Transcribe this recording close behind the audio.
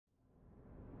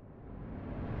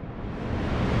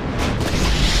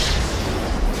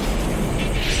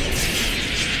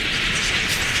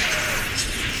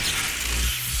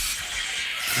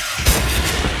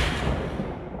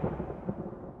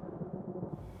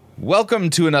Welcome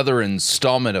to another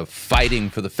installment of Fighting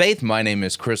for the Faith. My name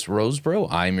is Chris Roseborough.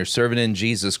 I'm your servant in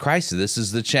Jesus Christ. This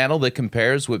is the channel that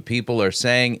compares what people are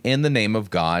saying in the name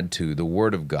of God to the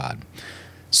Word of God.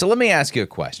 So let me ask you a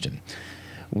question.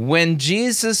 When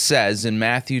Jesus says in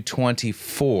Matthew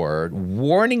 24,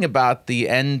 warning about the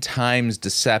end times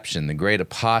deception, the great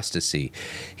apostasy,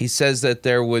 he says that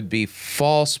there would be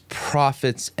false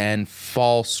prophets and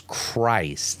false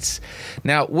Christs.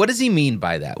 Now, what does he mean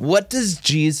by that? What does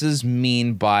Jesus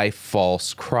mean by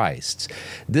false Christs?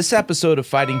 This episode of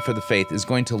Fighting for the Faith is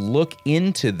going to look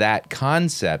into that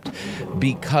concept,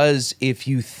 because if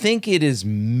you think it is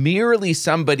merely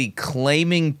somebody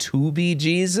claiming to be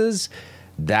Jesus,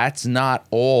 that's not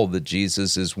all that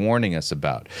Jesus is warning us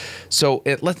about. So,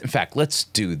 in fact, let's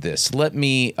do this. Let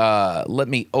me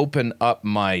open up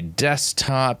my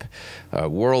desktop,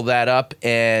 whirl that up,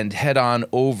 and head on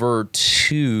over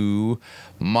to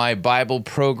my Bible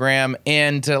program,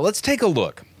 and let's take a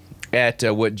look at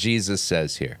what Jesus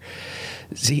says here.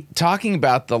 See, talking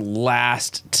about the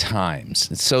last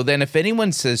times. So then if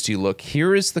anyone says to you, look,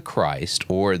 here is the Christ,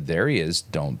 or there he is,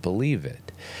 don't believe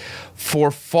it.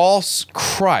 For false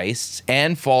Christs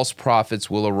and false prophets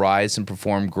will arise and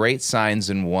perform great signs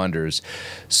and wonders,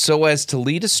 so as to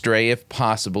lead astray, if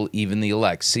possible, even the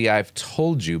elect. See, I've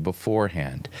told you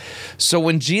beforehand. So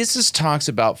when Jesus talks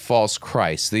about false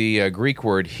Christ, the Greek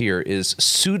word here is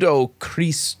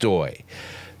pseudo-Christoi.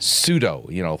 Pseudo,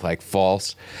 like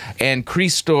false, and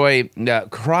Christoi,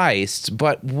 Christ.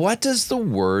 But what does the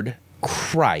word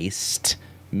Christ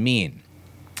mean?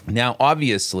 Now,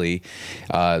 obviously,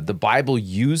 the Bible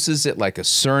uses it like a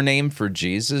surname for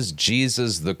Jesus,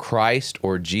 Jesus the Christ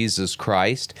or Jesus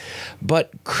Christ,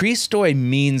 but Christoi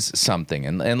means something,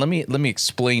 and let me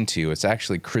explain to you. It's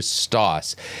actually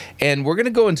Christos, and we're going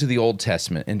to go into the Old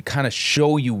Testament and kind of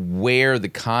show you where the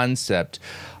concept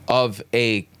of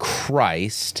a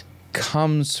Christ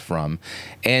comes from,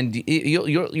 and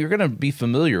you're going to be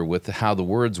familiar with how the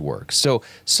words work. So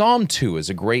Psalm 2 is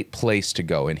a great place to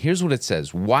go, and here's what it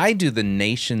says. Why do the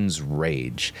nations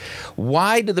rage?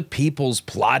 Why do the peoples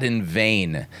plot in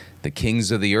vain? The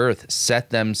kings of the earth set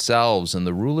themselves, and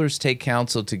the rulers take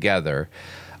counsel together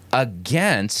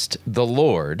against the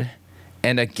Lord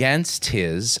and against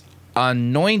his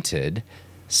anointed,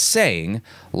 saying,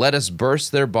 let us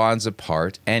burst their bonds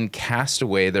apart and cast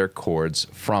away their cords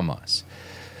from us.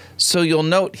 So you'll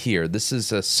note here, this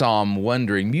is a psalm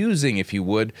musing, if you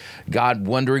would, God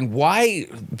wondering why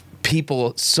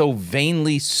people so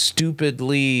vainly,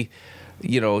 stupidly,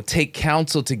 take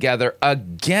counsel together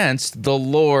against the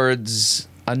Lord's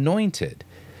anointed.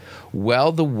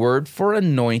 Well, the word for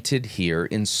anointed here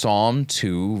in Psalm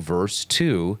 2, verse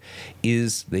 2,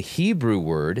 is the Hebrew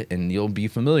word, and you'll be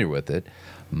familiar with it,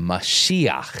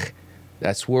 Mashiach.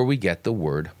 That's where we get the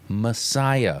word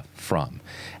Messiah from.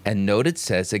 And note it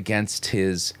says against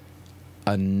his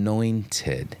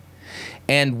anointed.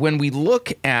 And when we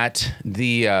look at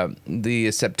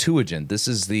the Septuagint, this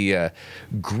is the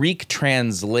Greek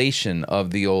translation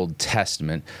of the Old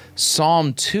Testament,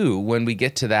 Psalm 2, when we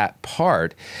get to that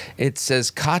part, it says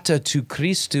kata tu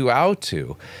Christu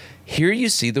autu. Here you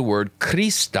see the word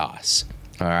Christos,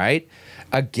 all right,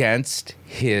 against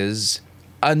his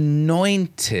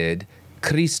anointed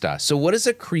Christos. So what is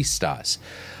a Christos?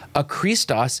 A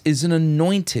Christos is an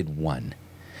anointed one.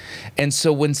 And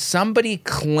so when somebody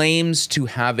claims to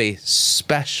have a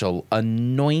special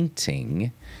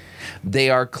anointing,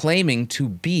 they are claiming to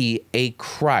be a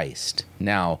Christ.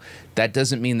 Now, that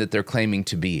doesn't mean that they're claiming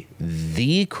to be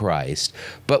the Christ,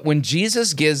 but when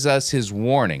Jesus gives us his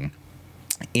warning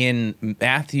in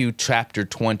Matthew chapter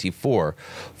 24,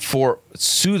 for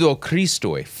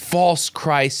pseudo-Christoi, false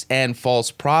Christs and false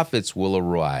prophets will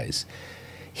arise,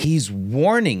 he's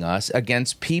warning us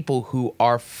against people who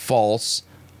are false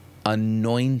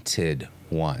anointed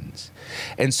ones.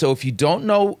 And so if you don't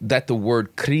know that the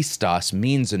word Christos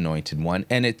means anointed one,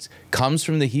 and it comes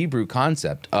from the Hebrew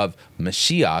concept of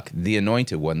Mashiach, the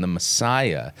anointed one, the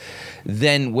Messiah,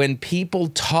 then when people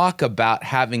talk about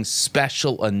having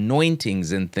special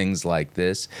anointings and things like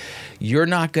this, you're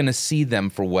not going to see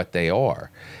them for what they are.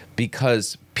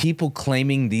 Because people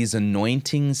claiming these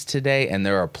anointings today, and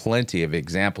there are plenty of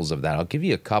examples of that. I'll give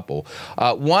you a couple.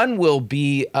 One will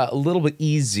be a little bit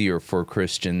easier for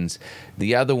Christians.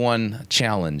 The other one,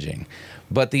 challenging.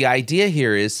 But the idea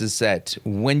here is that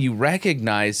when you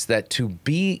recognize that to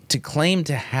claim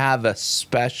to have a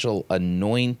special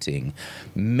anointing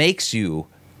makes you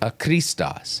a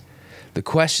Christos, the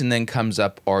question then comes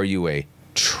up, are you a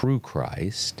true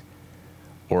Christ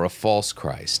or a false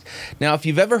Christ? Now, if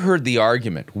you've ever heard the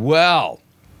argument, well,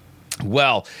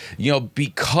 Well,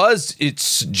 because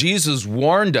Jesus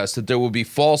warned us that there will be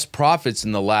false prophets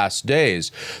in the last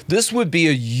days, this would be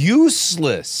a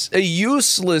useless,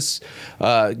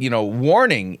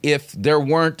 warning if there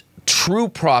weren't true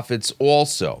prophets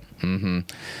also.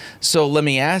 So let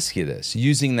me ask you this.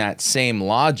 Using that same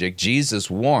logic, Jesus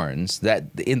warns that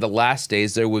in the last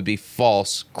days there would be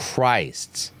false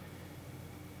Christs.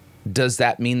 Does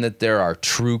that mean that there are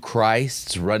true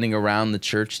Christs running around the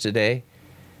church today?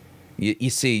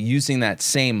 You see, using that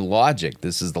same logic,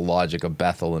 this is the logic of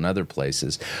Bethel and other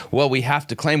places. Well, we have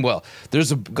to claim,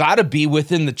 there's got to be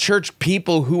within the church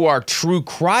people who are true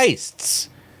Christs.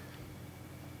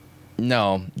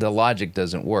 No, the logic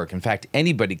doesn't work. In fact,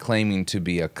 anybody claiming to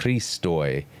be a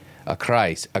Christoi, a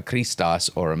Christ, a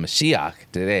Christos, or a Mashiach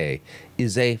today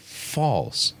is a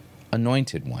false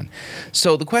anointed one.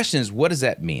 So the question is, what does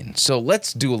that mean? So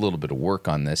let's do a little bit of work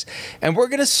on this. And we're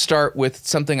going to start with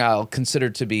something I'll consider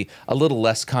to be a little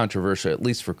less controversial, at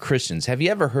least for Christians. Have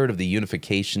you ever heard of the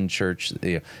Unification Church?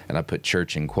 And I put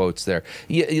church in quotes there.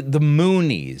 The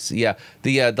Moonies. Yeah,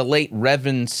 the late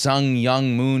Reverend Sung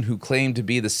Young Moon, who claimed to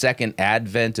be the second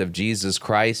advent of Jesus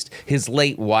Christ. His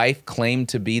late wife claimed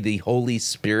to be the Holy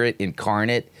Spirit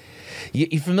incarnate.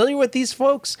 You familiar with these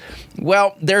folks?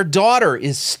 Well, their daughter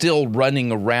is still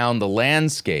running around the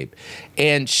landscape,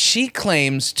 and she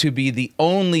claims to be the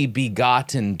only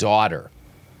begotten daughter.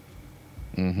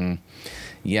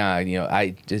 Yeah,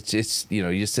 you just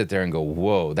sit there and go,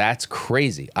 whoa, that's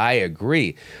crazy. I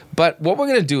agree. But what we're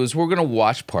going to do is we're going to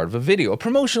watch part of a video, a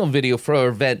promotional video for an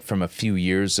event from a few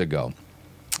years ago.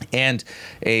 And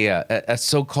a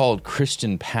so-called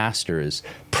Christian pastor is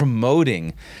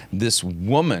promoting this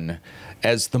woman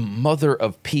as the mother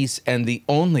of peace and the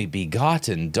only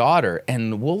begotten daughter.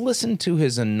 And we'll listen to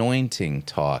his anointing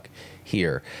talk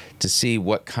here to see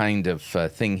what kind of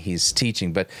thing he's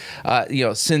teaching. But,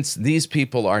 since these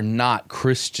people are not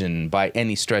Christian by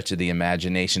any stretch of the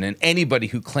imagination, and anybody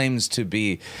who claims to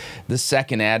be the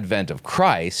second advent of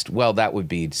Christ, well, that would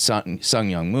be Sung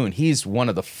Young Moon. He's one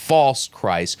of the false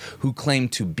Christs who claim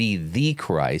to be the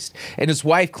Christ, and his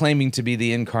wife claiming to be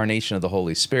the incarnation of the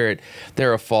Holy Spirit.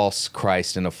 They're a false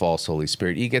Christ and a false Holy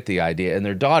Spirit. You get the idea. And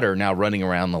their daughter now running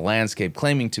around the landscape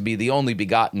claiming to be the only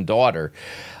begotten daughter.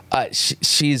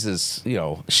 She's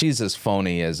as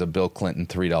phony as a Bill Clinton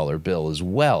 $3 bill as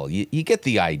well. You get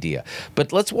the idea.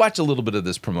 But let's watch a little bit of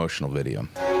this promotional video.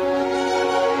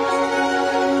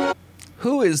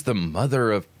 Who is the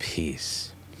mother of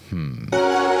peace?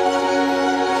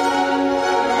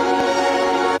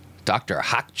 Dr.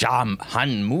 Hak Jam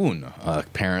Han Moon,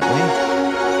 apparently.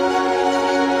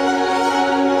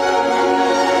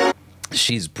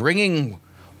 She's bringing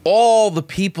all the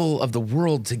people of the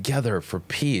world together for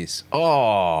peace.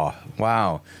 Oh,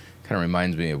 wow. Kind of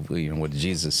reminds me of what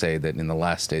Jesus said, that in the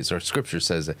last days, or Scripture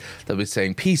says that they'll be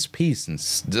saying, peace, peace, and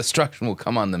destruction will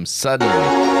come on them suddenly.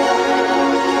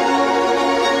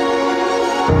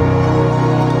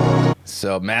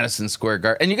 So Madison Square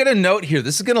Garden. And you're going to note here,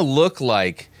 this is going to look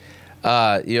like,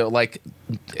 like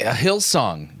a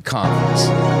Hillsong conference.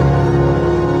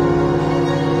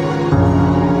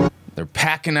 They're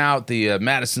packing out the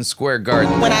Madison Square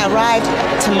Garden. When I arrived,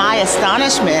 to my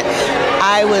astonishment,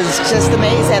 I was just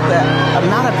amazed at the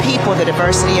amount of people, the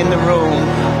diversity in the room.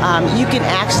 You can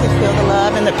actually feel the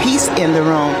love and the peace in the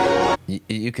room.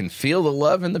 You can feel the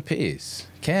love and the peace.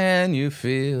 Can you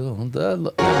feel the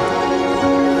love?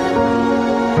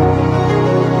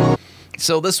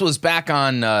 So this was back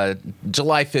on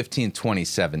July 15,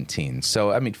 2017.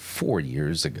 So, 4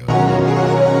 years ago.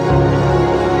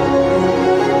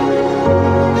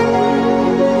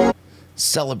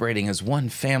 Celebrating as one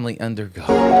family under God.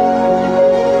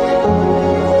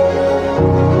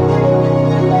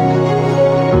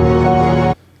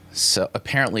 So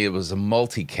apparently it was a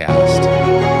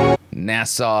multicast.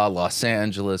 Nassau, Los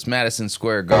Angeles, Madison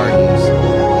Square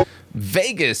Gardens,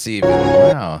 Vegas even.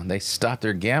 Wow, they stopped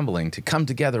their gambling to come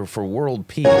together for world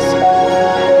peace.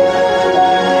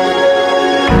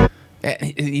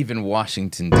 And even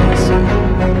Washington, D.C.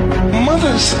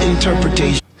 Mother's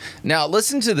interpretation. Now,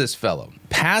 listen to this fellow.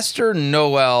 Pastor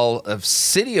Noel of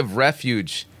City of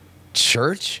Refuge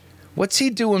Church? What's he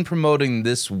doing promoting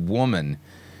this woman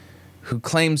who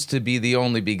claims to be the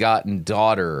only begotten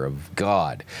daughter of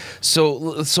God? So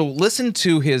listen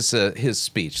to his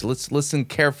speech. Let's listen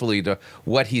carefully to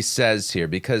what he says here,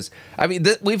 because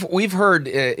we've heard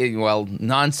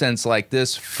nonsense like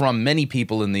this from many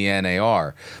people in the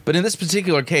NAR, but in this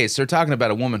particular case, they're talking about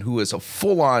a woman who is a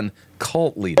full-on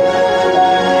cult leader.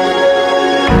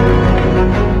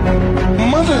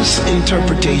 Mother's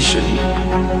interpretation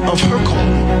of her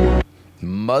call.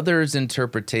 Mother's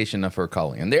interpretation of her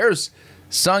calling. And there's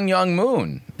Sung Young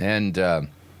Moon and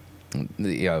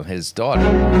his daughter.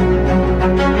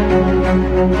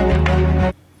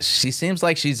 She seems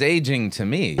like she's aging to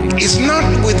me. It's not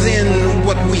within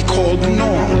what we call the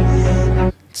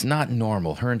norm. It's not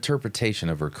normal. Her interpretation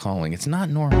of her calling, it's not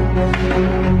normal.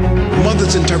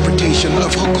 Mother's interpretation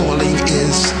of her calling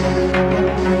is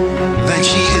that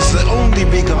she is the only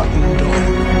begotten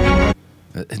daughter.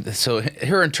 So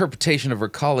her interpretation of her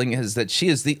calling is that she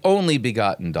is the only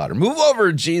begotten daughter. Move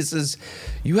over, Jesus.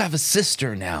 You have a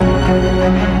sister now.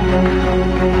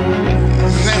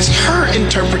 That's her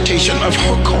interpretation of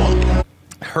her calling.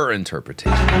 Her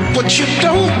interpretation. But you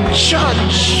don't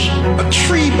judge a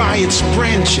tree by its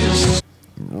branches.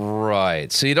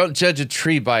 Right. So you don't judge a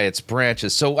tree by its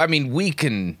branches. So, I mean, we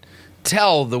can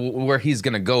tell where he's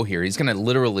going to go here. He's going to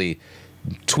literally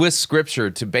twist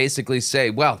scripture to basically say,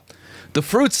 well, the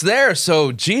fruit's there,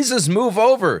 so Jesus, move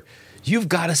over. You've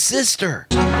got a sister.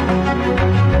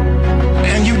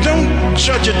 And you don't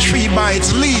judge a tree by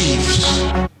its leaves.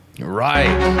 Right.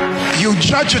 You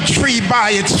judge a tree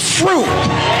by its fruit.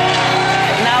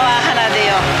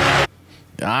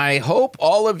 I hope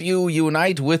all of you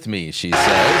unite with me, she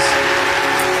says,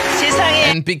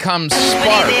 and become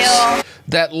sparks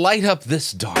that light up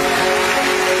this dark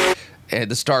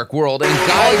world and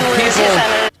guide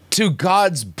people to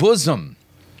God's bosom.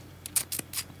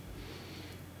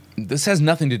 This has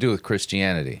nothing to do with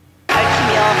Christianity. And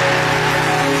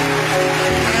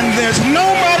there's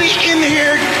nobody in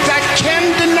here that can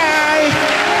deny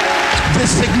the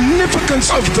significance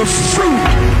of the fruit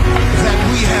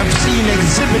that we have seen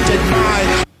exhibited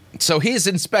by. So he's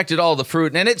inspected all the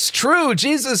fruit, and it's true.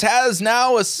 Jesus has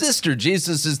now a sister.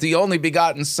 Jesus is the only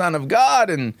begotten Son of God,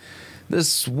 and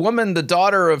this woman, the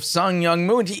daughter of Sung Young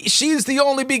Moon, she's the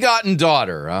only begotten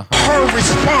daughter. Her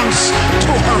response to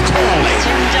her calling.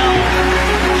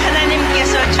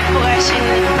 하나님께서 축복하신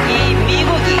이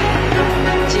미국이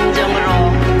진정으로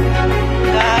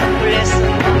God bless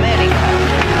America.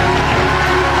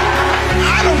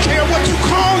 I don't care what you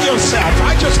call yourself.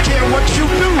 I just care what you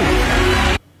do.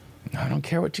 I don't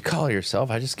care what you call yourself.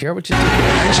 I just care what you do.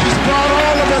 And she's brought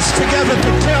all of us together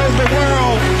to tell the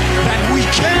world that we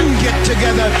can get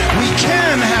together, we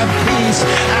can have peace,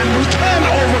 and we can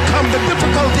overcome the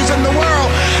difficulties in the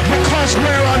world because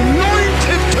we're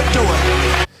anointed to do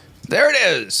it. There it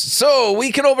is. So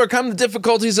we can overcome the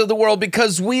difficulties of the world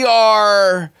because we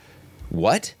are,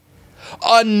 what?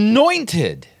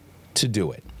 Anointed to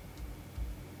do it.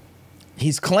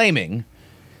 He's claiming,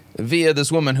 via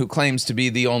this woman who claims to be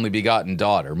the only begotten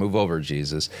daughter, move over,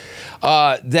 Jesus,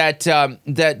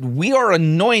 that we are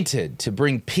anointed to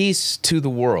bring peace to the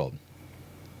world.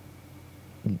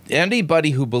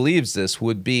 Anybody who believes this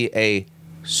would be a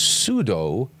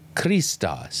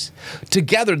pseudo-Christos.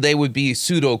 Together they would be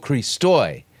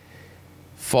pseudo-Christoi,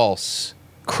 false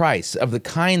Christ, of the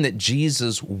kind that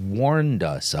Jesus warned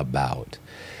us about.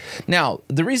 Now,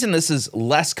 the reason this is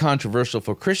less controversial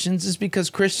for Christians is because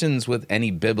Christians with any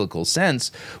biblical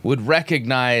sense would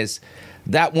recognize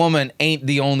that woman ain't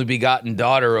the only begotten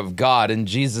daughter of God and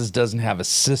Jesus doesn't have a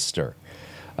sister.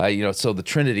 So the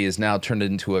Trinity is now turned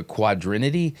into a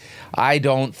quadrinity? I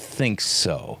don't think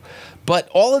so. But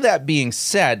all of that being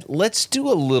said, let's do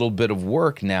a little bit of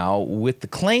work now with the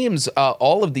claims,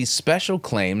 all of these special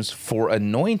claims for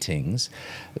anointings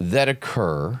that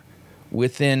occur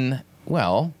within,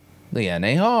 well, the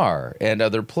NAR and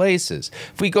other places.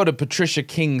 If we go to Patricia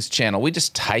King's channel, we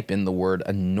just type in the word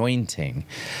anointing.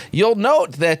 You'll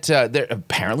note that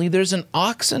apparently there's an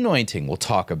ox anointing. We'll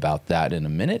talk about that in a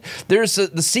minute. There's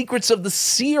the secrets of the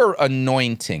seer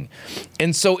anointing.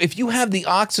 And so if you have the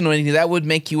ox anointing, that would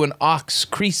make you an ox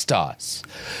Christos.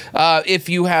 If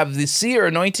you have the seer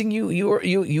anointing,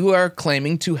 you are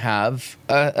claiming to have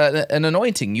an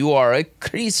anointing. You are a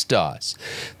Christos.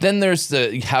 Then there's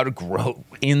the how to grow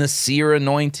in the seer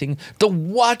anointing, the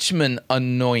watchman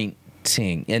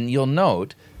anointing. And you'll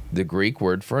note the Greek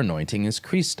word for anointing is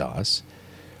Christos.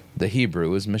 The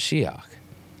Hebrew is Mashiach.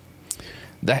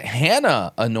 The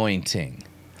Hannah anointing.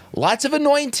 Lots of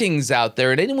anointings out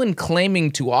there, and anyone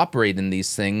claiming to operate in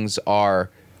these things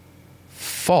are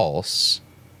false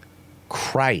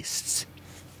Christs,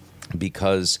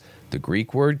 because the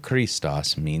Greek word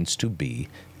Christos means to be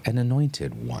an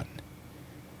anointed one.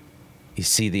 You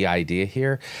see the idea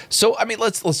here? So, I mean,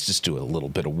 let's just do a little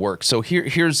bit of work. So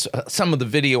here's some of the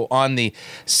video on the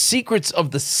secrets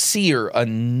of the seer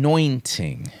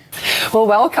anointing. Well,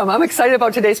 welcome. I'm excited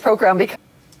about today's program because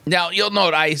Now, you'll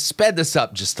note I sped this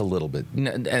up just a little bit.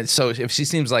 And so if she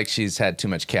seems like she's had too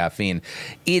much caffeine,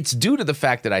 it's due to the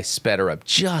fact that I sped her up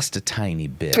just a tiny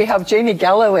bit. We have Jamie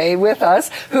Galloway with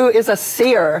us, who is a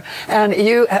seer, and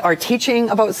you are teaching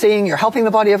about seeing, you're helping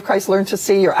the body of Christ learn to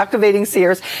see, you're activating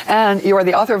seers, and you are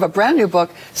the author of a brand new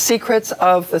book, Secrets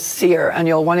of the Seer, and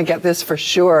you'll want to get this for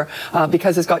sure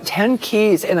because it's got 10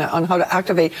 keys in it on how to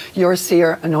activate your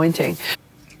seer anointing.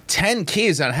 10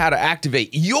 keys on how to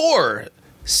activate your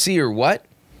seer what?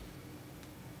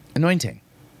 Anointing.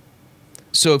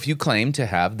 So if you claim to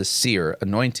have the seer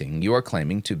anointing, you are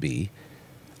claiming to be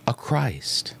a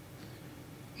Christ.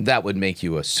 That would make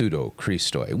you a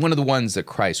pseudo-Christoi, one of the ones that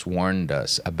Christ warned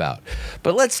us about.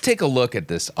 But let's take a look at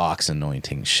this ox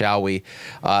anointing, shall we?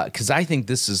 Because I think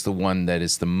this is the one that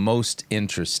is the most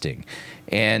interesting.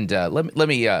 And let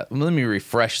me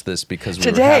refresh this because we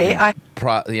today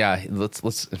let's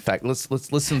listen to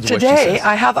what she today says.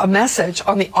 I have a message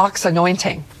on the ox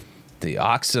anointing. The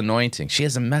ox anointing. She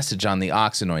has a message on the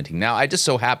ox anointing. Now, I just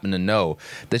so happen to know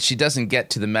that she doesn't get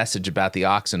to the message about the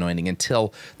ox anointing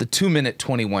until the 2-minute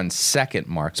 21-second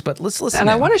marks. But let's listen.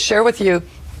 And I want to share with you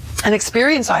an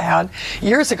experience I had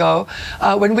years ago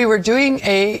when we were doing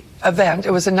a event.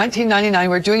 It was in 1999.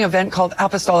 We were doing an event called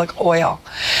Apostolic Oil.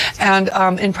 And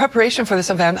in preparation for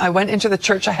this event, I went into the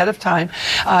church ahead of time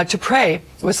to pray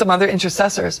with some other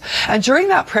intercessors. And during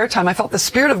that prayer time, I felt the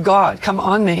Spirit of God come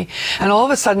on me. And all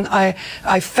of a sudden,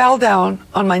 I fell down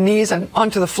on my knees and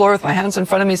onto the floor with my hands in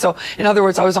front of me. So in other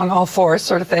words, I was on all fours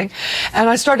sort of thing. And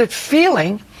I started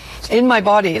feeling in my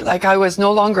body like I was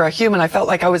no longer a human. I felt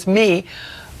like I was me,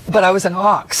 but I was an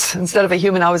ox. Instead of a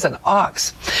human, I was an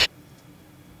ox.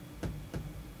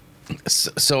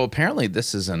 So apparently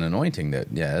this is an anointing that,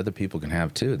 yeah, other people can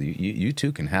have too. You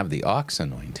too can have the ox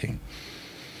anointing.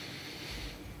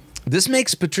 This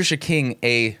makes Patricia King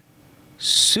a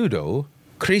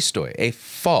pseudo-Christoi, a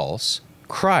false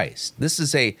Christ. This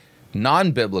is a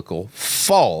non-biblical,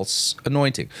 false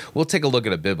anointing. We'll take a look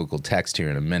at a biblical text here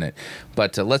in a minute,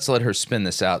 but let's let her spin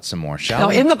this out some more, shall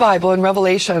we? Now, in the Bible, in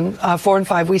Revelation 4 and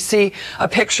 5, we see a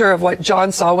picture of what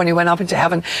John saw when he went up into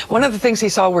heaven. One of the things he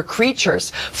saw were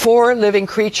creatures, 4 living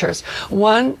creatures.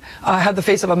 One had the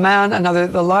face of a man, another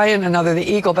the lion, another the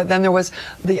eagle, but then there was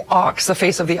the ox, the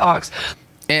face of the ox.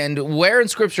 And where in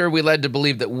Scripture are we led to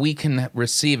believe that we can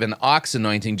receive an ox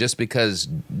anointing just because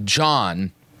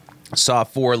John saw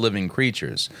 4 living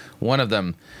creatures, one of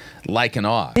them like an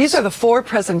ox? These are the 4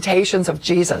 presentations of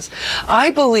Jesus.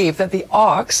 I believe that the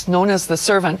ox, known as the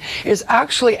servant, is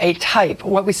actually a type,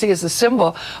 what we see as a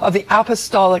symbol of the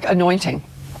apostolic anointing.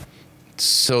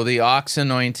 So the ox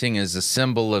anointing is a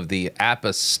symbol of the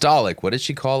apostolic, what did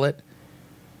she call it?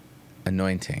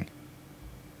 Anointing.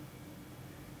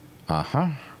 Uh-huh.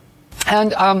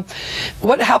 And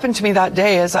what happened to me that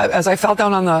day is as I fell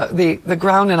down on the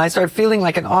ground and I started feeling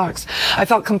like an ox, I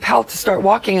felt compelled to start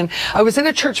walking. And I was in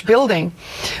a church building,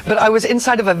 but I was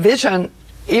inside of a vision.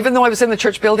 Even though I was in the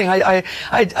church building, I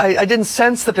didn't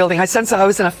sense the building. I sensed that I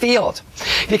was in a field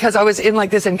because I was in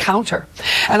like this encounter.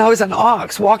 And I was an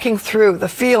ox walking through the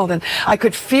field, and I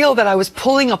could feel that I was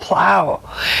pulling a plow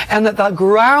and that the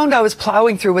ground I was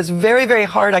plowing through was very, very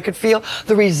hard. I could feel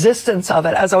the resistance of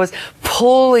it as I was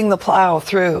pulling the plow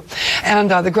through.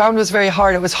 And the ground was very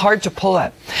hard. It was hard to pull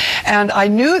it. And I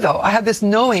knew, though, I had this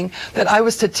knowing that I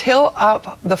was to till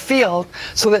up the field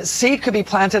so that seed could be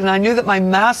planted. And I knew that my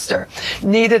master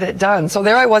needed it done. So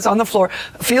there I was on the floor,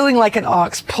 feeling like an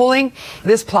ox, pulling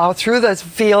this plow through this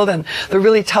field and the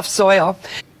really tough soil.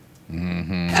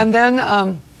 Mm-hmm. And then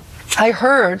I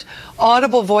heard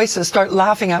audible voices start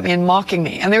laughing at me and mocking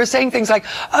me. And they were saying things like,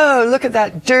 oh, look at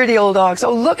that dirty old ox.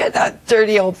 Oh, look at that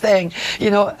dirty old thing.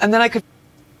 You know, and then I could...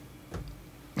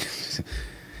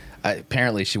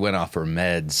 Apparently she went off her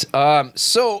meds.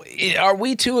 So are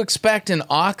we to expect an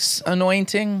ox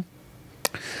anointing?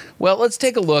 Well, let's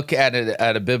take a look at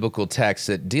a biblical text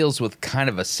that deals with kind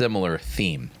of a similar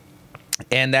theme.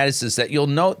 And that is that you'll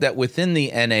note that within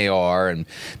the NAR and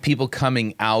people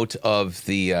coming out of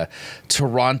the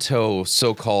Toronto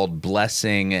so-called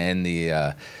blessing and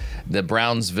the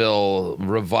Brownsville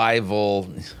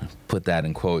revival, put that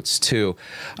in quotes too,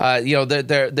 you know,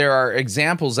 there are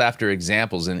examples after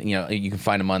examples, and you know, you can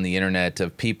find them on the internet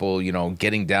of people, you know,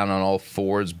 getting down on all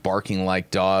fours, barking like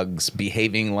dogs,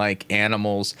 behaving like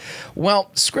animals.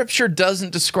 Well, Scripture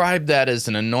doesn't describe that as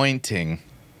an anointing.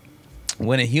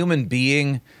 When a human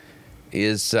being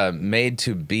is made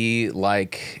to be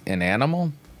like an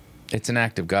animal, It's an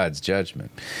act of God's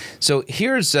judgment. So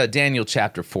here's Daniel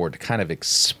chapter 4 to kind of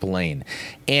explain.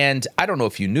 And I don't know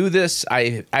if you knew this.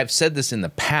 I've said this in the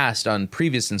past on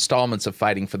previous installments of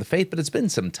Fighting for the Faith, but it's been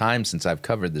some time since I've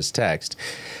covered this text.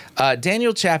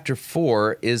 Daniel chapter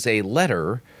 4 is a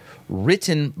letter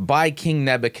written by King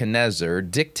Nebuchadnezzar,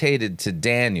 dictated to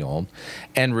Daniel,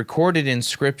 and recorded in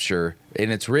Scripture,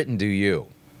 and it's written to you.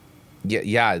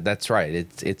 Yeah, that's right.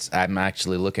 I'm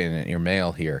actually looking at your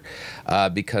mail here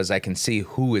because I can see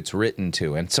who it's written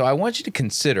to. And so I want you to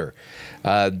consider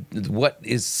what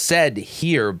is said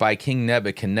here by King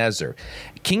Nebuchadnezzar.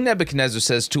 King Nebuchadnezzar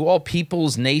says, to all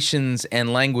peoples, nations,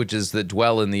 and languages that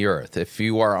dwell in the earth. If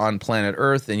you are on planet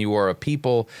Earth and you are a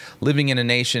people living in a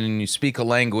nation and you speak a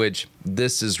language,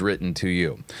 this is written to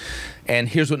you. And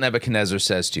here's what Nebuchadnezzar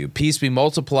says to you. Peace be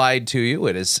multiplied to you.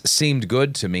 It has seemed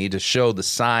good to me to show the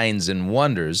signs and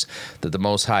wonders that the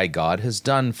Most High God has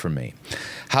done for me.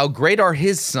 How great are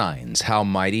his signs, how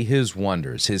mighty his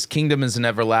wonders. His kingdom is an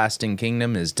everlasting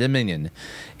kingdom. His dominion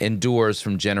endures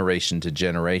from generation to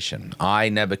generation. I,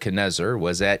 Nebuchadnezzar,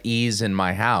 was at ease in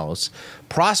my house,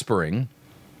 prospering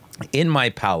in my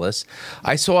palace.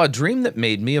 I saw a dream that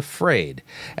made me afraid.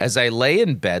 As I lay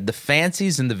in bed, the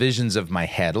fancies and the visions of my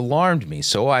head alarmed me.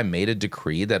 So I made a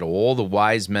decree that all the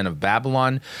wise men of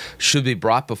Babylon should be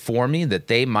brought before me, that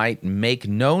they might make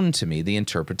known to me the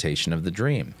interpretation of the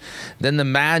dream. Then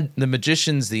the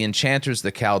magicians, the enchanters,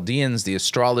 the Chaldeans, the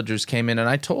astrologers came in, and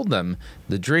I told them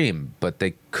the dream, but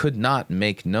they could not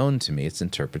make known to me its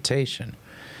interpretation.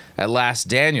 At last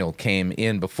Daniel came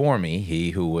in before me,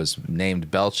 he who was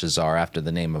named Belshazzar after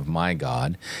the name of my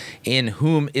God, in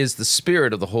whom is the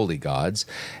spirit of the holy gods.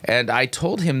 And I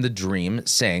told him the dream,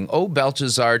 saying, O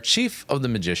Belshazzar, chief of the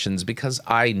magicians, because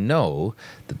I know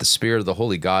that the spirit of the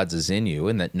holy gods is in you,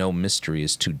 and that no mystery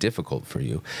is too difficult for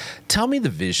you. Tell me the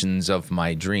visions of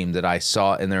my dream that I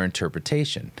saw in their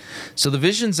interpretation. So the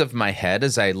visions of my head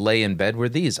as I lay in bed were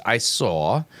these. I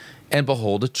saw, and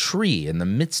behold, a tree in the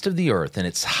midst of the earth, and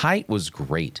its height was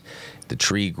great. The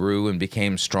tree grew and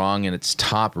became strong, and its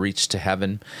top reached to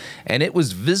heaven, and it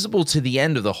was visible to the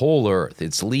end of the whole earth.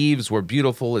 Its leaves were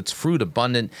beautiful, its fruit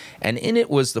abundant, and in it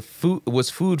was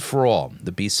food for all.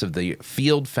 The beasts of the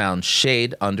field found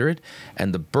shade under it,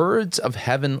 and the birds of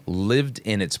heaven lived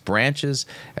in its branches,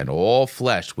 and all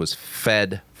flesh was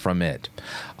fed from it.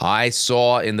 I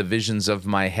saw in the visions of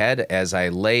my head as I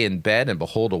lay in bed, and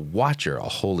behold, a watcher, a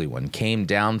holy one, came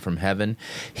down from heaven.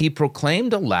 He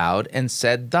proclaimed aloud and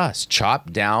said thus,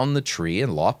 chop down the tree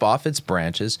and lop off its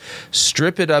branches,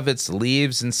 strip it of its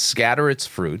leaves and scatter its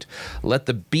fruit. Let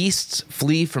the beasts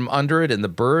flee from under it and the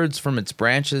birds from its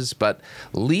branches, but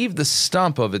leave the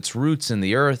stump of its roots in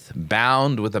the earth,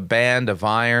 bound with a band of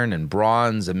iron and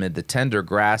bronze amid the tender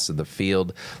grass of the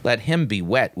field. Let him be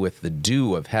wet with the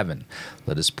dew of heaven.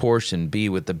 Let his portion be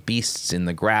with the beasts in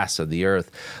the grass of the earth.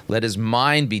 Let his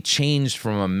mind be changed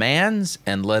from a man's,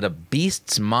 and let a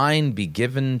beast's mind be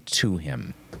given to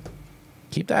him.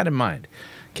 Keep that in mind.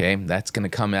 Okay, that's going to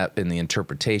come up in the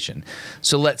interpretation.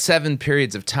 So let 7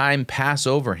 periods of time pass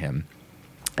over him,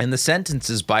 and the sentence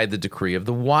is by the decree of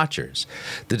the watchers,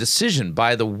 the decision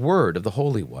by the word of the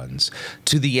holy ones,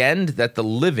 to the end that the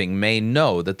living may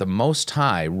know that the Most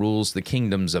High rules the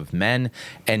kingdoms of men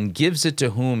and gives it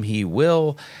to whom he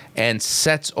will, and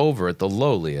sets over it the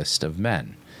lowliest of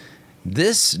men.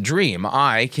 This dream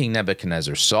I, King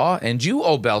Nebuchadnezzar, saw, and you,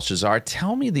 O Belshazzar,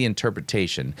 tell me the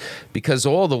interpretation, because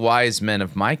all the wise men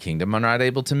of my kingdom are not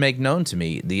able to make known to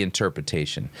me the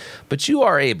interpretation. But you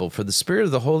are able, for the spirit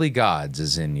of the holy gods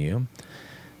is in you.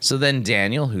 So then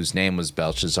Daniel, whose name was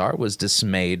Belshazzar, was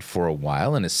dismayed for a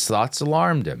while, and his thoughts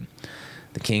alarmed him.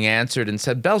 The king answered and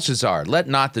said, Belshazzar, let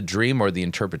not the dream or the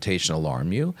interpretation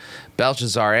alarm you.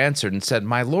 Belshazzar answered and said,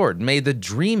 My lord, may the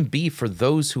dream be for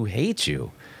those who hate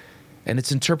you, and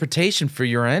its interpretation for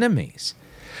your enemies.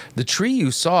 The tree you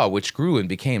saw, which grew and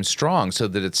became strong, so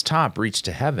that its top reached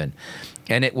to heaven,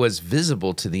 and it was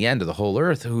visible to the end of the whole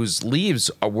earth, whose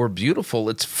leaves were beautiful,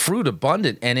 its fruit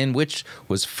abundant, and in which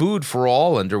was food for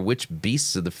all, under which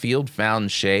beasts of the field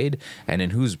found shade, and in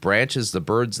whose branches the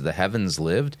birds of the heavens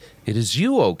lived. It is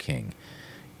you, O king,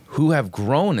 who have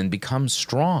grown and become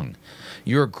strong.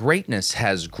 Your greatness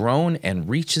has grown and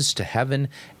reaches to heaven,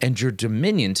 and your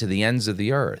dominion to the ends of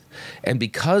the earth. And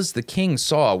because the king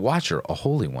saw a watcher, a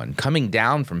holy one, coming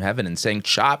down from heaven and saying,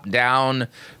 Chop down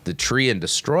the tree and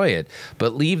destroy it,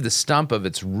 but leave the stump of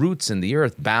its roots in the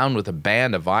earth, bound with a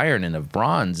band of iron and of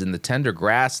bronze in the tender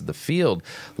grass of the field.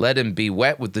 Let him be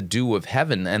wet with the dew of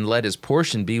heaven, and let his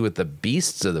portion be with the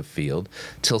beasts of the field,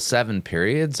 till 7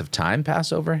 periods of time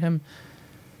pass over him.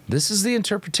 This is the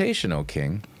interpretation, O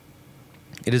king.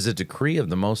 It is a decree of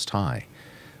the Most High,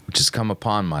 which has come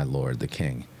upon my lord the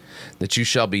king, that you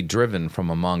shall be driven from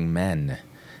among men,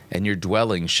 and your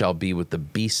dwelling shall be with the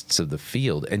beasts of the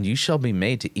field, and you shall be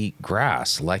made to eat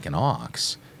grass like an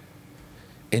ox.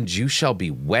 And you shall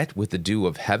be wet with the dew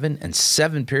of heaven, and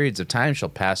 7 periods of time shall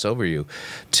pass over you,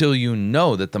 till you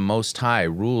know that the Most High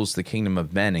rules the kingdom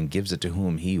of men and gives it to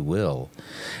whom he will.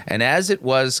 And as it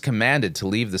was commanded to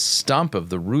leave the stump of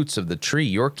the roots of the tree,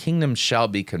 your kingdom shall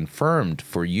be confirmed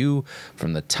for you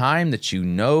from the time that you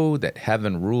know that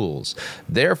heaven rules.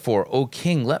 Therefore, O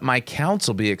king, let my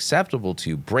counsel be acceptable to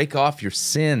you. Break off your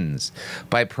sins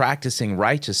by practicing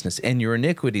righteousness, and your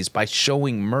iniquities by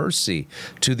showing mercy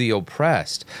to the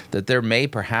oppressed, that there may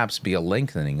perhaps be a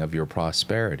lengthening of your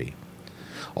prosperity.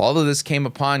 All of this came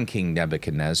upon King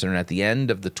Nebuchadnezzar, and at the end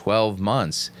of 12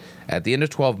 months,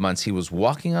 he was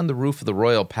walking on the roof of the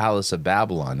royal palace of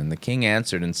Babylon. And the king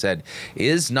answered and said,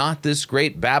 Is not this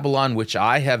great Babylon, which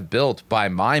I have built by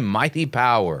my mighty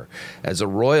power, as a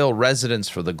royal residence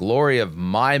for the glory of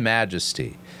my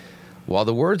majesty? While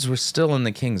the words were still in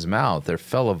the king's mouth, there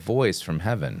fell a voice from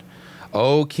heaven.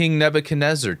 O King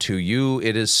Nebuchadnezzar, to you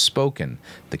it is spoken,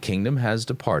 the kingdom has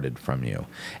departed from you,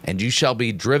 and you shall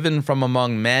be driven from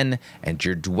among men, and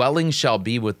your dwelling shall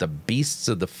be with the beasts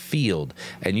of the field,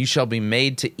 and you shall be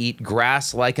made to eat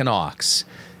grass like an ox,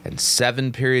 and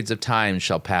 7 periods of time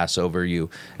shall pass over you,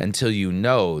 until you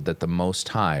know that the Most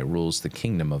High rules the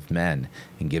kingdom of men,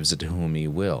 and gives it to whom he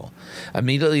will.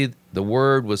 Immediately the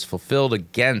word was fulfilled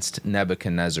against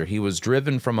Nebuchadnezzar. He was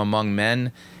driven from among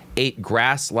men, ate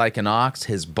grass like an ox.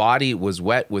 His body was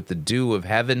wet with the dew of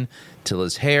heaven, till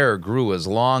his hair grew as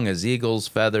long as eagle's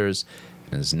feathers,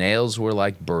 and his nails were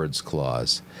like bird's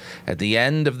claws. At the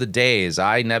end of the days,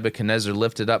 I, Nebuchadnezzar,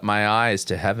 lifted up my eyes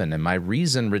to heaven, and my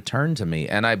reason returned to me,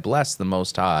 and I blessed the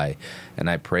Most High, and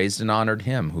I praised and honored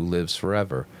him who lives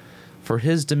forever. For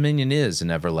his dominion is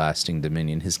an everlasting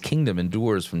dominion. His kingdom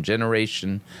endures from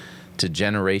generation to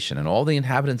generation, and all the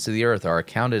inhabitants of the earth are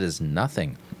accounted as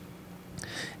nothing.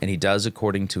 And he does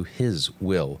according to his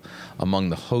will among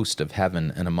the host of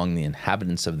heaven and among the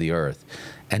inhabitants of the earth.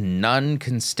 And none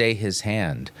can stay his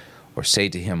hand or say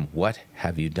to him, What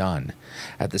have you done?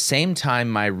 At the same time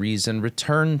my reason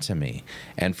returned to me,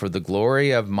 and for the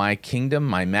glory of my kingdom,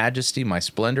 my majesty, my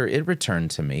splendor, it returned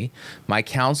to me. My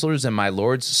counselors and my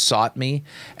lords sought me,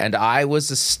 and I was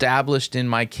established in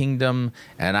my kingdom,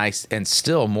 and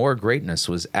still more greatness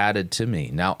was added to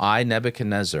me. Now I,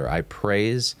 Nebuchadnezzar, I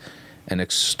praise and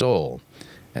extol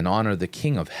and honor the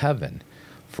King of heaven,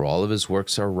 for all of his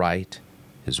works are right,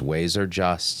 his ways are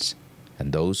just,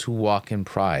 and those who walk in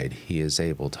pride he is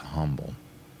able to humble.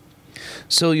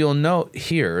 So you'll note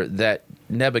here that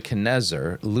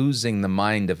Nebuchadnezzar, losing the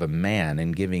mind of a man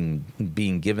and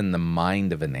being given the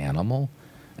mind of an animal,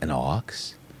 an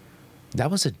ox, that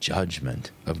was a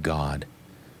judgment of God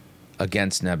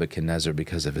against Nebuchadnezzar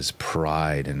because of his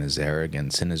pride and his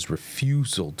arrogance and his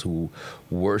refusal to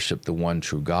worship the one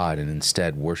true God and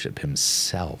instead worship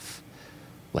himself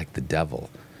like the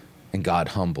devil. And God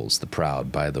humbles the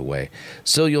proud, by the way.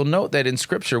 So you'll note that in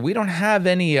Scripture, we don't have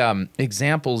any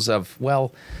examples of,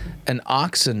 well, an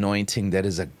ox anointing that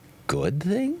is a good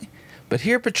thing. But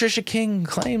here Patricia King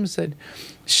claims that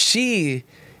she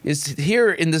is here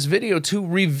in this video to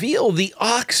reveal the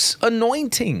ox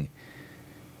anointing.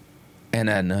 And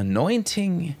an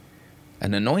anointed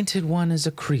one is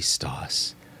a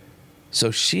Christos.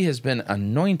 So she has been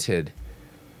anointed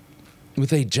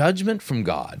with a judgment from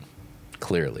God,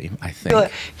 clearly, I think.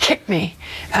 It kicked me,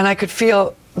 and I could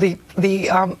feel the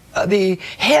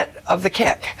hit of the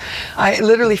kick. I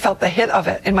literally felt the hit of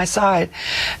it in my side.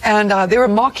 And they were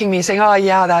mocking me, saying, oh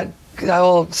yeah, that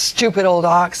old stupid old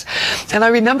ox. And I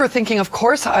remember thinking, of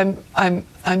course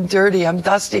I'm dirty, I'm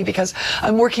dusty, because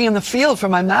I'm working in the field for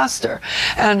my master.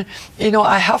 And, you know,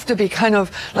 I have to be kind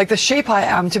of like the shape I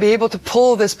am to be able to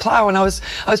pull this plow. And I was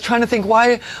trying to think,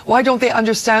 why don't they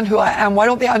understand who I am? Why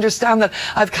don't they understand that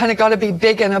I've kind of got to be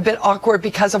big and a bit awkward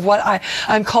because of what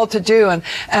I'm called to do?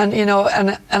 And you know,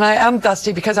 and I am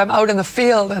dusty because I'm out in the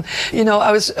field. And, you know,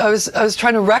 I was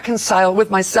trying to reconcile with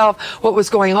myself what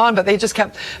was going on, but they just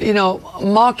kept, you know,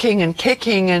 mocking and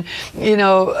kicking and, you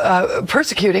know,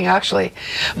 persecuting actually.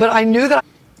 But I knew that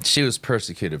she was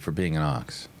persecuted for being an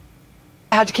ox.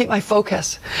 I had to keep my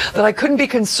focus, that I couldn't be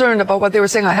concerned about what they were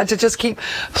saying. I had to just keep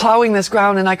plowing this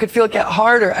ground, and I could feel it get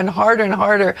harder and harder and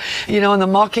harder, you know, and the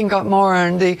mocking got more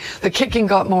and the kicking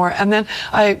got more. And then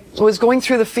I was going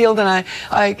through the field, and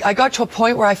I got to a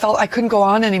point where I felt I couldn't go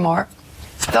on anymore.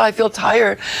 That I feel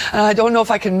tired and I don't know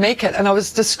if I can make it. And I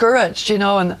was discouraged, you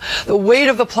know, and the weight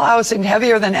of the plow seemed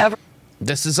heavier than ever.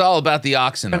 This is all about the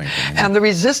ox anointing. And the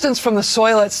resistance from the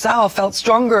soil itself felt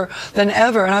stronger than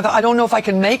ever. And I thought, I don't know if I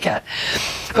can make it.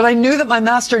 But I knew that my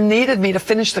master needed me to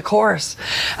finish the course.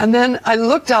 And then I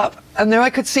looked up, and there I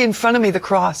could see in front of me the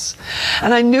cross.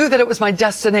 And I knew that it was my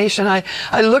destination. I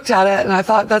looked at it, and I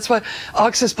thought, that's what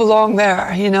oxes belong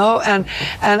there, you know? And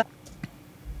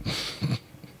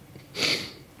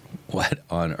what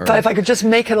on earth? But if I could just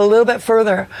make it a little bit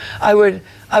further, I would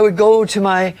go to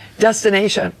my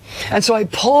destination. And so I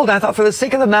pulled. I thought, for the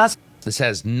sake of the master, this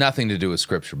has nothing to do with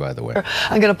scripture, by the way.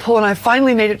 I'm going to pull. And I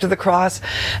finally made it to the cross,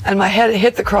 and my head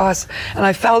hit the cross, and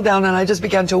I fell down, and I just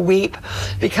began to weep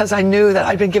because I knew that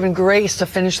I'd been given grace to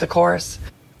finish the course.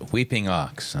 Weeping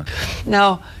ox. Huh?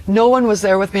 Now, no one was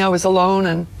there with me. I was alone,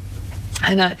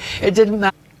 and it didn't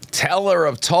matter. Teller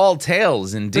of tall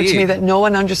tales, indeed. To me, that no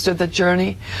one understood the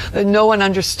journey, that no one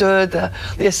understood the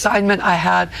assignment I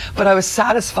had, but I was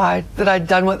satisfied that I'd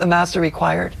done what the master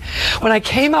required. When I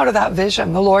came out of that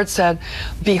vision, the Lord said,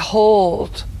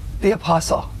 behold the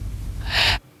apostle.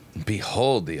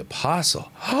 Behold the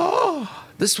apostle. Oh,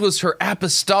 this was her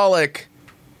apostolic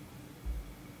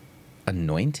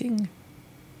anointing?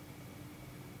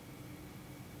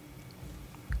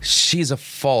 She's a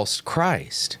false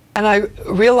Christ. And I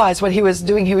realized what he was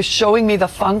doing. He was showing me the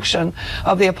function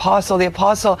of the apostle. The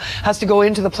apostle has to go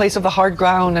into the place of the hard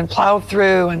ground and plow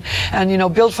through and you know,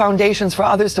 build foundations for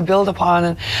others to build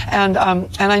upon. And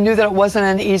I knew that it wasn't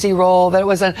an easy role, that it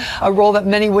was a role that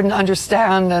many wouldn't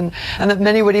understand and that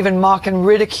many would even mock and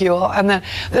ridicule, and that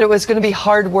it was going to be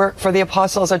hard work for the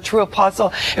apostle. As a true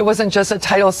apostle, it wasn't just a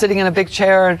title sitting in a big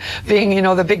chair and being, you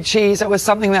know, the big cheese. It was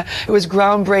something that it was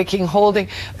groundbreaking, holding,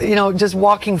 you know, just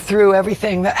walking through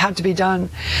everything that had to be done.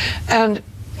 And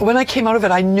when I came out of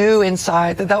it, I knew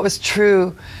inside that that was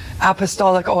true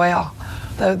apostolic oil,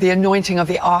 the anointing of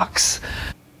the ox.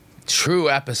 True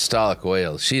apostolic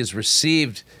oil. She has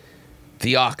received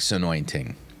the ox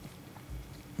anointing.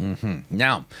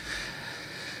 Now,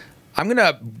 I'm going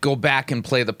to go back and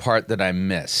play the part that I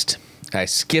missed. I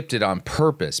skipped it on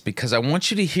purpose because I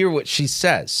want you to hear what she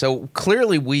says. So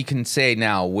clearly we can say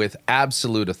now with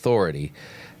absolute authority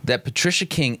that Patricia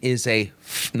King is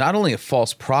not only a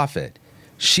false prophet,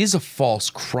 she's a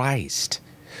false Christ.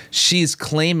 She's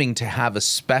claiming to have a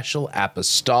special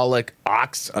apostolic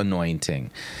ox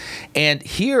anointing. And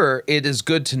here it is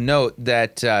good to note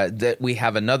that that we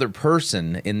have another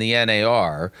person in the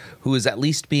NAR who is at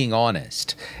least being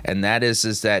honest. And that is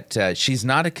that she's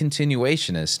not a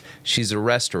continuationist, she's a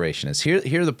restorationist.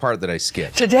 Here's the part that I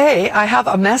skipped. Today, I have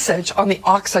a message on the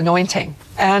ox anointing.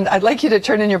 And I'd like you to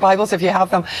turn in your Bibles, if you have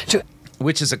them, to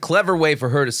which is a clever way for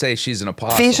her to say she's an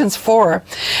apostle. Ephesians 4.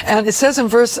 And it says in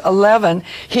verse 11,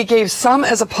 he gave some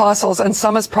as apostles and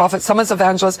some as prophets, some as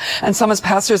evangelists, and some as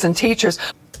pastors and teachers.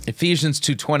 Ephesians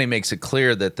 2:20 makes it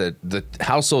clear that the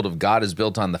household of God is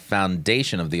built on the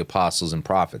foundation of the apostles and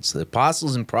prophets. The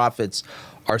apostles and prophets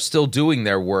are still doing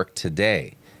their work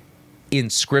today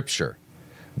in Scripture.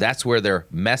 That's where their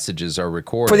messages are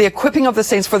recorded. For the equipping of the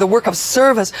saints, for the work of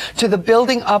service, to the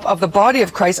building up of the body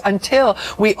of Christ, until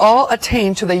we all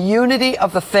attain to the unity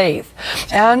of the faith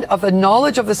and of the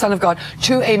knowledge of the Son of God,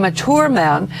 to a mature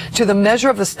man, to the measure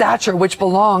of the stature which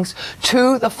belongs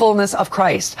to the fullness of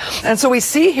Christ. And so we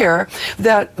see here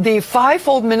that the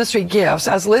fivefold ministry gifts,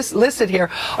 as listed here,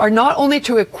 are not only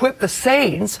to equip the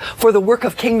saints for the work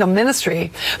of kingdom ministry,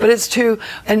 but it's to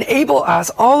enable us,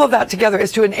 all of that together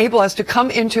is to enable us to come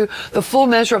into the full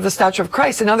measure of the stature of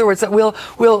Christ. In other words, that we'll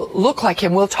look like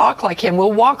him, we'll talk like him,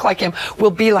 we'll walk like him, we'll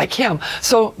be like him.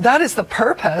 So that is the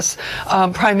purpose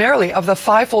primarily of the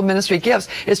fivefold ministry gifts,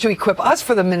 is to equip us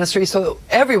for the ministry so that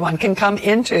everyone can come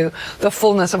into the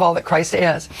fullness of all that Christ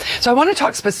is. So I want to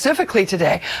talk specifically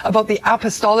today about the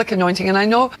apostolic anointing. And I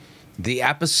know the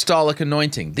apostolic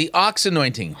anointing, the ox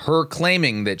anointing, her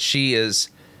claiming that she is,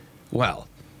 well,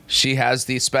 she has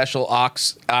the special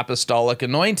ox apostolic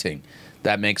anointing.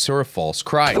 That makes her a false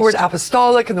Christ. The word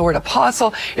apostolic and the word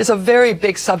apostle is a very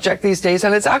big subject these days,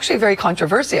 and it's actually very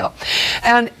controversial.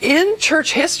 And in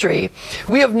church history,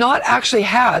 we have not actually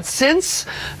had, since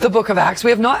the book of Acts, we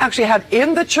have not actually had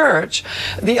in the church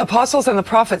the apostles and the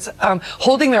prophets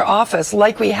holding their office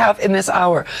like we have in this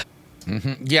hour.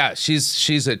 Yeah,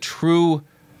 she's a true,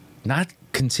 not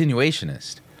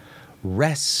continuationist,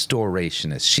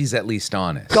 restorationist. She's at least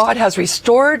honest. God has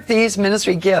restored these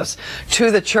ministry gifts to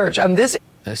the church, and this.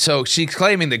 So she's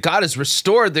claiming that God has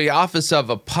restored the office of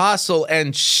apostle,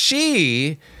 and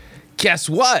she, guess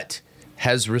what,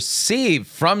 has received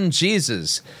from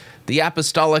Jesus the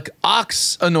apostolic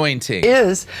ox anointing.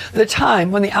 Is the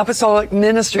time when the apostolic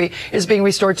ministry is being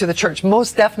restored to the church,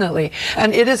 most definitely.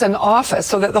 And it is an office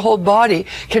so that the whole body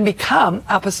can become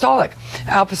apostolic.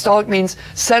 Apostolic means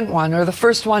sent one, or the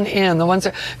first one in, the ones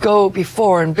that go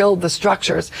before and build the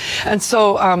structures. And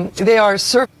so they are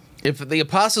if the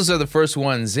apostles are the first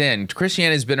ones in,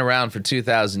 Christianity's been around for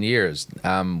 2,000 years.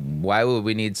 Why would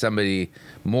we need somebody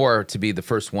more to be the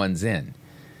first ones in?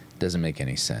 Doesn't make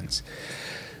any sense.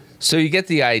 So you get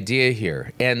the idea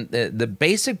here. And the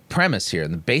basic premise here,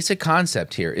 and the basic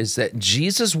concept here, is that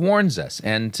Jesus warns us.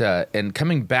 And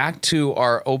coming back to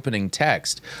our opening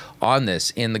text on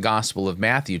this in the Gospel of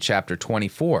Matthew, chapter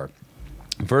 24,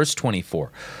 verse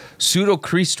 24,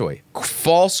 pseudo-Christoi,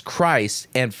 false Christ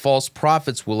and false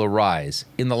prophets will arise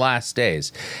in the last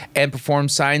days and perform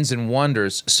signs and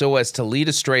wonders so as to lead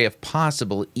astray, if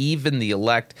possible, even the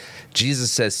elect.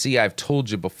 Jesus says, see, I've told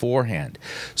you beforehand.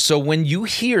 So when you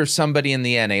hear somebody in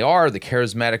the NAR, the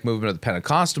charismatic movement or the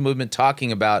Pentecostal movement,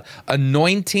 talking about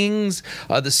anointings,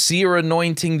 the seer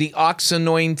anointing, the ox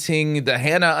anointing, the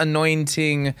Hannah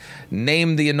anointing,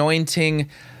 name the anointing,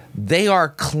 they are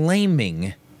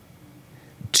claiming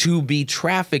to be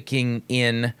trafficking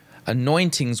in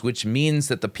anointings, which means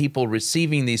that the people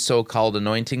receiving these so-called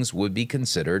anointings would be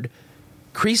considered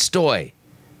Christoi,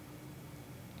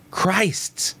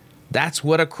 Christs. That's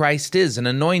what a Christ is, an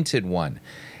anointed one.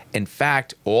 In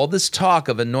fact, all this talk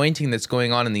of anointing that's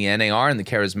going on in the NAR and the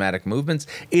charismatic movements,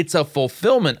 it's a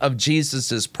fulfillment of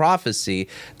Jesus's prophecy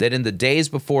that in the days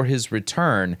before his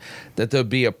return, that there'll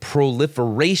be a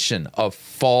proliferation of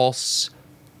false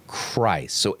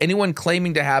Christ. So anyone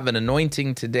claiming to have an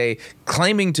anointing today,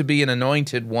 claiming to be an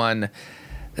anointed one,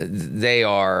 they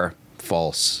are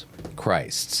false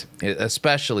Christs,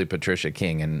 especially Patricia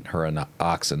King and her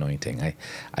ox anointing.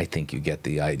 I think you get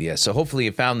the idea. So hopefully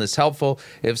you found this helpful.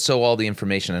 If so, all the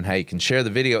information on how you can share the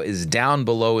video is down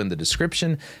below in the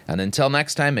description. And until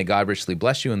next time, may God richly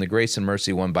bless you in the grace and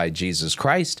mercy won by Jesus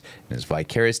Christ and his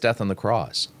vicarious death on the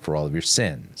cross for all of your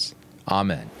sins.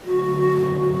 Amen.